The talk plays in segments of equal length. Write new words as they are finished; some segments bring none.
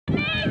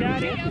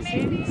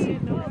body. See,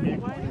 no,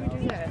 why do we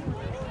do that?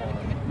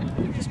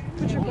 Just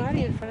put your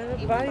body in front of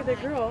the body of the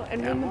girl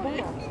and win the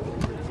ball.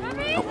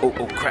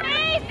 Oh, crap. All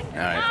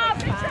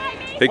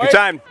right. Take your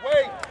time.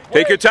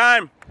 Take your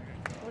time.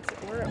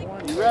 We're at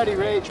 1. You ready,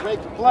 Rage?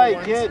 Make the play,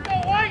 kid.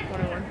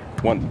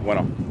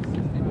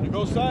 1-0. You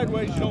go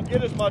sideways, you don't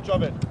get as much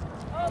of it.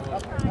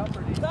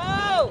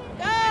 Go!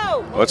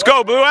 Go! Let's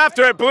go, Blue.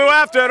 After it, Blue.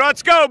 After it.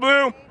 Let's go,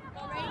 Blue.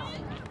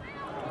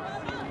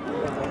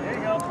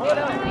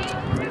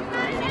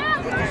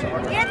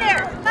 In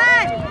there!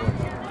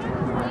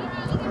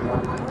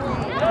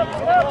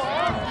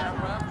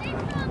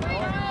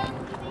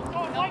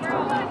 Come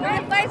on! We're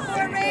gonna fight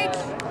for it, Rage.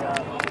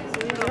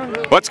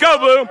 Let's go,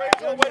 Blue.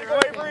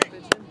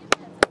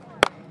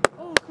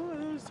 Oh, cool.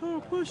 That was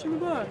total push in the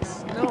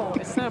box. No,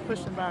 it's not a push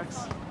in the box.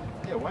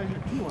 Yeah, why is your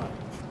 2 on?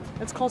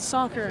 It's called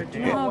soccer. Do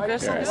you know how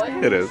aggressive this game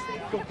is? It is.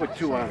 Don't put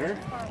 2 on her.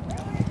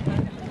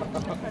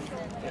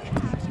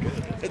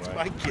 It's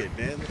my kid,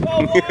 man.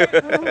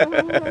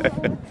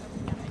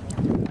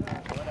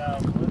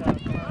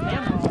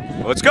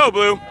 Let's go,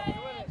 Blue.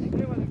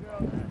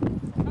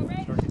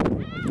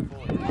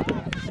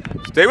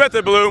 Stay with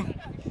it, Blue.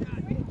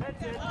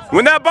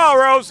 Win that ball,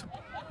 Rose.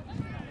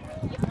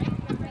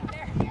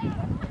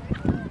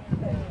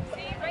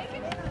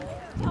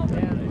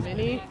 Yeah,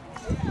 Minnie.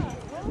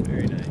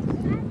 Very nice.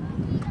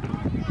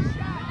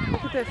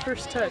 Look at that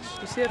first touch.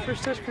 You see that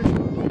first touch,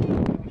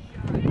 Christian?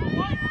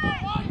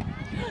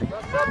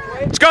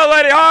 Let's go,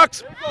 Lady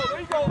Hawks.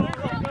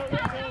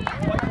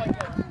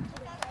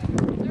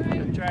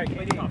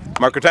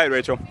 Mark her tight,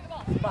 Rachel.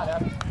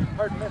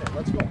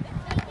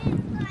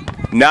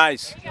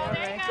 Nice.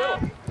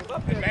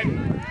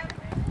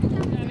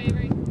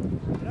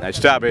 Nice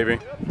job, baby.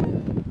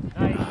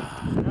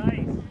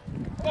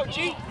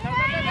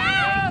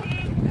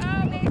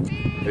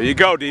 There you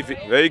go, D.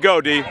 There you go,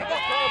 D.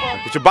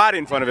 Put your body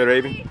in front of it,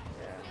 Raven.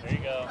 There you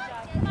go.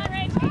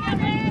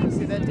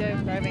 See that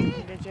Dave driving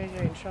to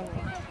JJ in trouble.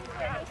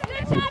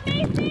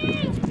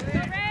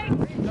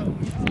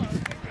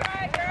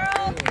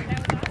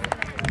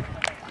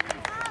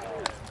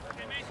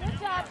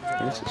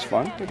 This is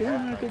fun. We're doing a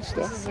lot of good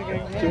stuff. This is a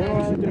good game. Doing a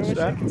lot of good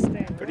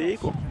stuff. Pretty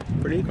equal.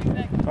 Pretty equal.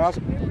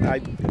 Awesome. I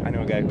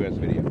know a guy who has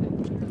video.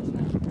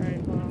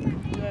 Alright, well,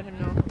 you let him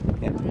know.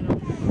 Yeah. You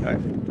know, All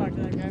right. talk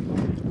to that guy.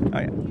 Oh,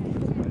 yeah.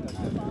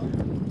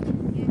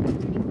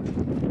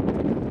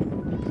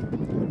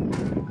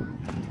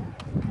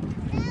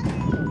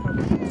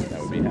 That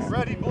would be nice.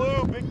 Ready,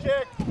 Blue, big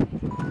kick.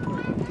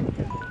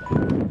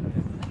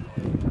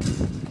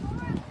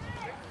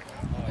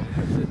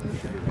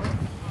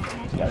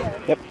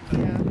 Yep.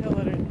 Yeah, he'll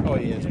let it. Oh,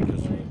 yeah, it's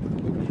just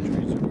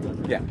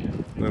Yeah.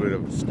 A little bit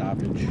of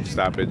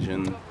stoppage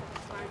and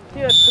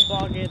He lets the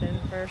ball get in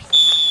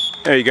first.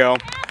 there you go.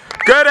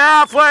 Good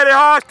half, Lady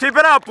Hawks. Keep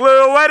it up,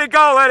 Blue. Way to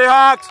go, Lady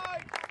Hawks.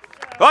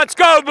 Let's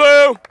go,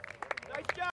 Blue.